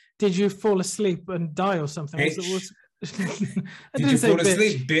saying, did you fall asleep and die or something? Bitch. Did you fall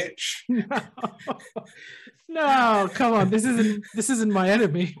asleep, bitch? No, come on. This isn't my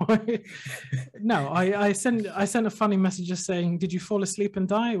enemy. No, I sent a funny message just saying, "Did you fall asleep and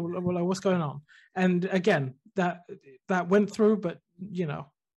die? Well, what's going on?" And again, that went through, but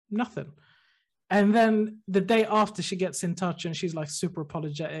nothing. And then the day after, she gets in touch and she's like super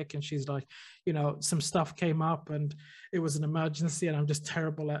apologetic, and she's like, some stuff came up and it was an emergency, and I'm just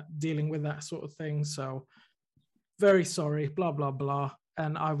terrible at dealing with that sort of thing. So very sorry, blah blah blah.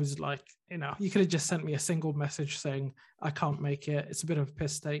 And I was like, you could have just sent me a single message saying, I can't make it. It's a bit of a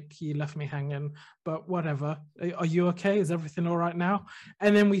piss take. You left me hanging, but whatever. Are you okay? Is everything all right now?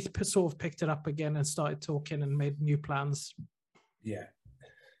 And then we sort of picked it up again and started talking and made new plans. Yeah.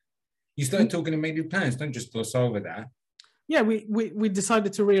 You started talking and made new plans. Don't just gloss over that. Yeah, we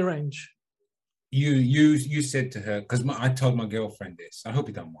decided to rearrange. You said to her, because I told my girlfriend this. I hope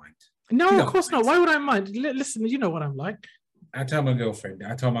you don't mind. No, of course not. Why would I mind? Listen, you know what I'm like. I told my girlfriend,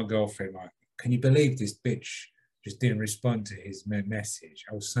 like, can you believe this bitch just didn't respond to his message?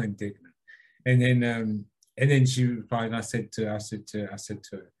 I was so indignant. And then she replied, and I said to her,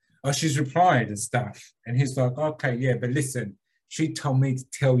 oh, she's replied and stuff. And he's like, okay, yeah, but listen, she told me to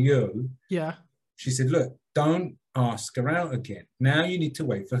tell you. Yeah. She said, look, don't ask her out again. Now you need to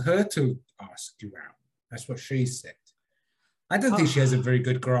wait for her to ask you out. That's what she said. I don't think she has a very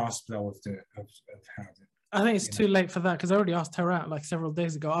good grasp, though, of how to. I think it's too late for that, because I already asked her out like several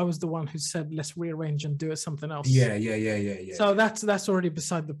days ago. I was the one who said, let's rearrange and do it something else. Yeah. So that's already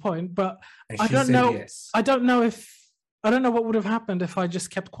beside the point. But I don't know. Yes. I don't know what would have happened if I just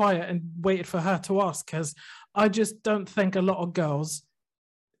kept quiet and waited for her to ask, because I just don't think a lot of girls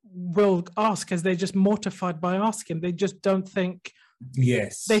will ask, because they're just mortified by asking. They just don't think.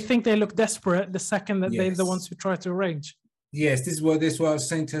 Yes. They think they look desperate the second that they're the ones who try to arrange. Yes, this is what I was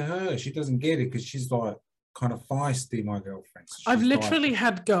saying to her. She doesn't get it because she's like kind of feisty, my girlfriend. I've literally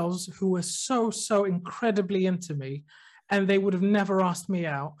had girls who were so incredibly into me, and they would have never asked me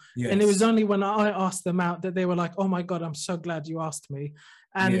out. Yes. And it was only when I asked them out that they were like, oh my God, I'm so glad you asked me.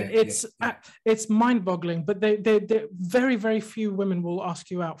 And it's mind-boggling, but they very, very few women will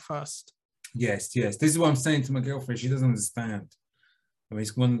ask you out first. Yes. This is what I'm saying to my girlfriend. She doesn't understand. I mean,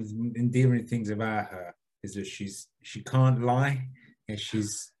 it's one of the endearing things about her is that she can't lie, and so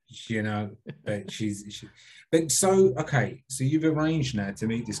you've arranged now to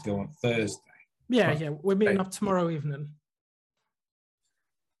meet this girl on Thursday. Yeah, we're meeting up tomorrow evening.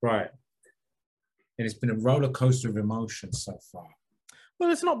 Right. And it's been a roller coaster of emotions so far. Well,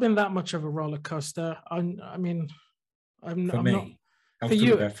 it's not been that much of a roller coaster. For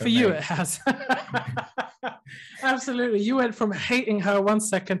you it has. Absolutely. You went from hating her 1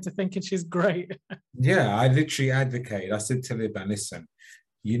 second to thinking she's great. Yeah, I literally advocate. I said to Liban, listen,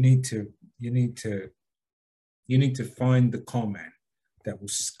 you need to find the comment that will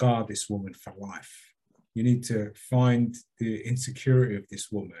scar this woman for life. You need to find the insecurity of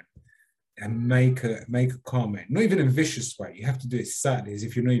this woman and make a comment, not even in a vicious way. You have to do it subtly, as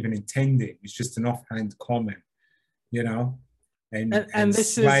if you're not even intending. It's just an offhand comment, and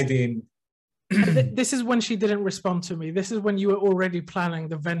this slide in. This is when she didn't respond to me. This is when you were already planning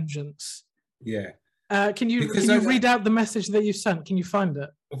the vengeance. Yeah. Can you read out the message that you sent? Can you find it?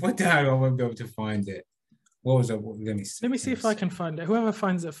 I won't be able to find it. What was it? Let me see. Let me see if I can find it. Whoever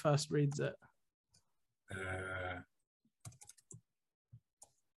finds it first reads it.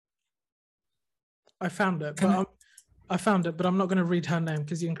 I found it, but I'm not going to read her name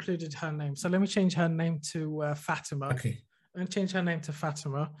because you included her name. So let me change her name to Fatima. Okay. I'm going to change her name to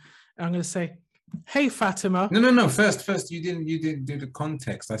Fatima. And I'm going to say, hey, Fatima. No. First, you didn't do the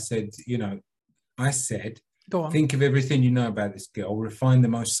context. I said, go on. Think of everything you know about this girl, refine the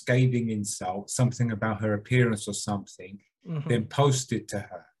most scathing insult, something about her appearance or something, then post it to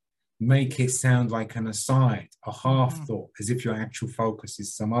her. Make it sound like an aside, a half thought, as if your actual focus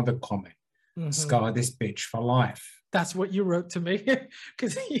is some other comment. Scar this bitch for life. That's what you wrote to me,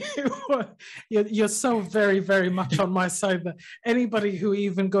 because you're so very, very much on my side that anybody who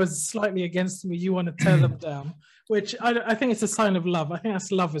even goes slightly against me, you want to tear them down, which I think it's a sign of love. I think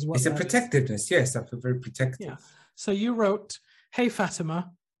that's love is what it's a protectiveness. Yes, I feel very protective. Yeah. So you wrote, hey,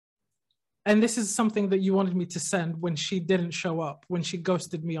 Fatima, and this is something that you wanted me to send when she didn't show up, when she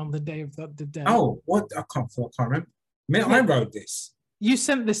ghosted me on the day of the day. Oh, what? I can't remember. I wrote this. You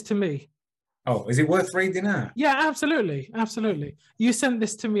sent this to me. Oh, is it worth reading out? Yeah, absolutely. You sent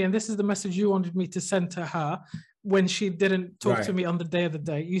this to me, and this is the message you wanted me to send to her when she didn't talk to me on the day of the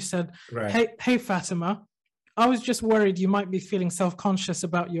day. You said, hey, Fatima, I was just worried you might be feeling self-conscious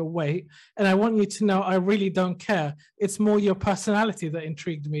about your weight, and I want you to know I really don't care. It's more your personality that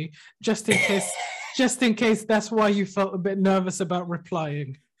intrigued me, just in case that's why you felt a bit nervous about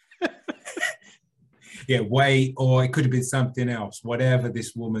replying. Yeah, weight, or it could have been something else, whatever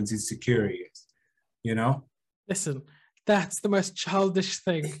this woman's insecurity is, you know? Listen, that's the most childish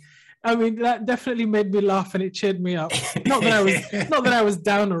thing. I mean, that definitely made me laugh and it cheered me up. Not that I was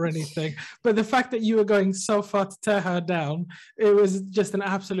down or anything, but the fact that you were going so far to tear her down, it was just an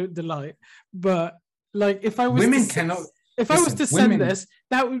absolute delight. But like, if I was Women to, cannot. if I was Listen, to send women- this,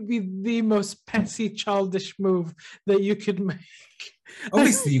 that would be the most petty, childish move that you could make.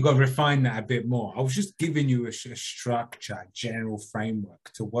 Obviously, you got to refine that a bit more. I was just giving you a structure, a general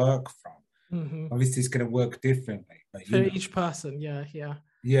framework to work from. Mhm. Obviously, it's going to work differently, but For you know, each person, yeah.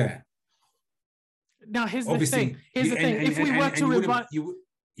 yeah. Now, here's the Obviously, thing. Here's the thing. If we were to revise,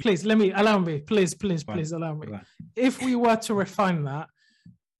 please allow me. Please allow me. If we were to refine that,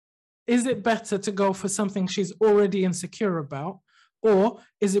 is it better to go for something she's already insecure about, or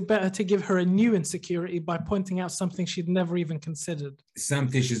is it better to give her a new insecurity by pointing out something she'd never even considered?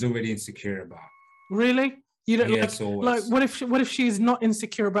 Something she's already insecure about. Really? You don't Yes, like always. what if she's not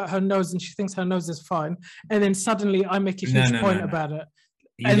insecure about her nose and she thinks her nose is fine, and then suddenly I make a huge point about it,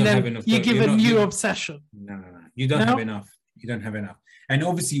 and then you give a new obsession. No. You don't have enough. You don't have enough. And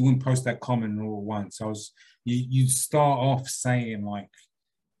obviously, you wouldn't post that comment all at once. You start off saying like,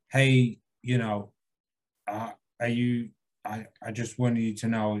 "Hey, you know, are you? I just wanted you to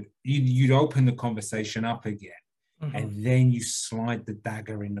know." You'd open the conversation up again, and then you slide the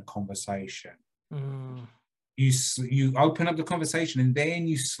dagger in the conversation. You open up the conversation, and then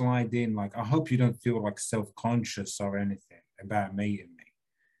you slide in like, "I hope you don't feel like self-conscious or anything about me and me."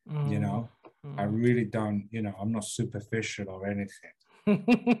 You know, I really don't. You know, I'm not superficial or anything.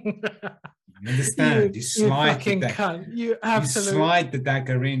 You understand? You slide you slide the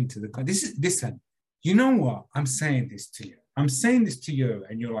dagger into the. Listen. You know what? I'm saying this to you. I'm saying this to you,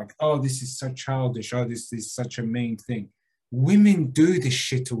 and you're like, "Oh, this is so childish. Oh, this is such a mean thing." Women do this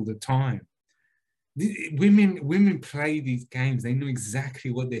shit all the time. Women play these games. They know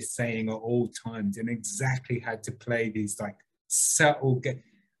exactly what they're saying at all times and exactly how to play these like subtle games.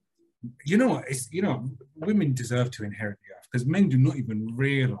 You know what? Women deserve to inherit the earth because men do not even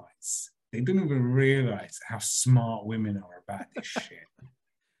realize. They don't even realize how smart women are about this shit.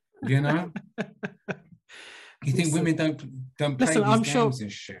 You know? You think women don't play these games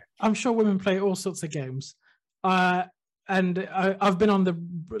and shit? I'm sure women play all sorts of games. And I've been on the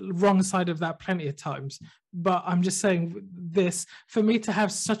wrong side of that plenty of times. But I'm just saying this, for me to have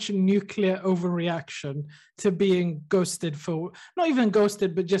such a nuclear overreaction to being ghosted for, not even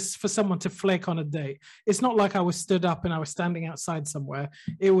ghosted, but just for someone to flake on a date. It's not like I was stood up and I was standing outside somewhere.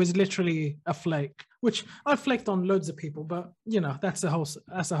 It was literally a flake, which I've flaked on loads of people, but you know, that's a whole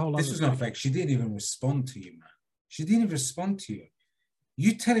This was not flake. She didn't even respond to you, man. She didn't even respond to you.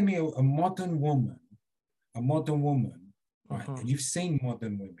 You telling me a modern woman, right? And you've seen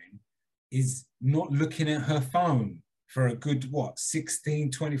modern women, is not looking at her phone for a good,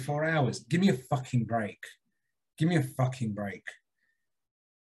 16, 24 hours. Give me a fucking break. Give me a fucking break.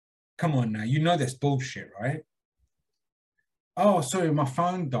 Come on now. You know that's bullshit, right? Oh, sorry, my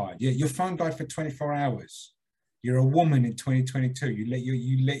phone died. Yeah, your phone died for 24 hours. You're a woman in 2022.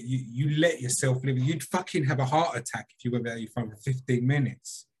 You let yourself live. You'd fucking have a heart attack if you went without your phone for 15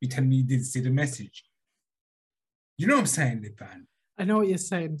 minutes. You tell me you didn't see the message. You know what I'm saying, Lipan? I know what you're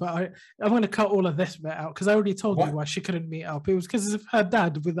saying, but I'm going to cut all of this bit out because I already told you why she couldn't meet up. It was because of her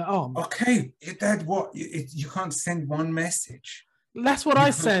dad with the arm. Okay, your dad, what? You can't send one message. That's what I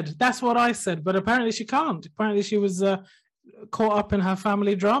said. That's what I said. But apparently she can't. Apparently she was caught up in her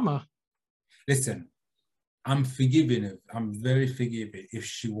family drama. Listen, I'm forgiving her. I'm very forgiving if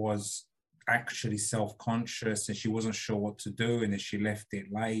she was actually self-conscious and she wasn't sure what to do, and then she left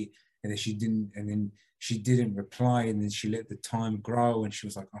it late, and then she didn't reply, and then she let the time grow, and she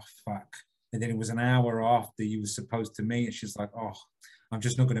was like, "Oh fuck!" And then it was an hour after you were supposed to meet, and she's like, "Oh, I'm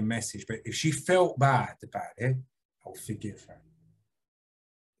just not going to message." But if she felt bad about it, I'll forgive her.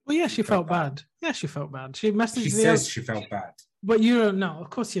 Well, yeah, she felt bad. Yeah, she felt bad. She messaged. She says she felt bad. But you don't know.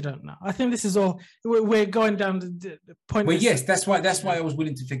 Of course, you don't know. I think this is all we're going down the point. Well, yes, that's why I was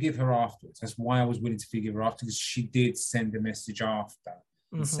willing to forgive her afterwards. That's why I was willing to forgive her after, because she did send a message after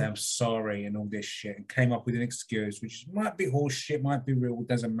and say I'm sorry and all this shit, and came up with an excuse, which might be horseshit, might be real,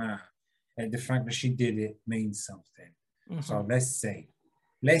 doesn't matter. And the fact that she did it means something. So let's see.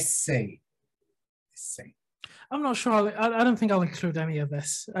 I'm not sure. I don't think I'll include any of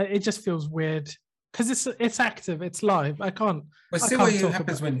this. It just feels weird. Because it's active, it's live. I can't. Well, see what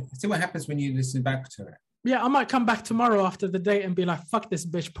happens when you listen back to it. Yeah, I might come back tomorrow after the date and be like, "Fuck this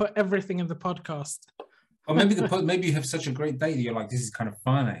bitch! Put everything in the podcast." Or maybe you have such a great date that you're like, "This is kind of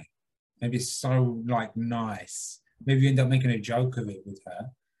funny." Maybe it's so like nice. Maybe you end up making a joke of it with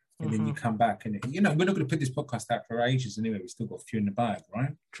her, and then you come back and, we're not going to put this podcast out for ages anyway. We've still got a few in the bag,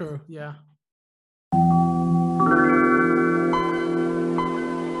 right? True, yeah.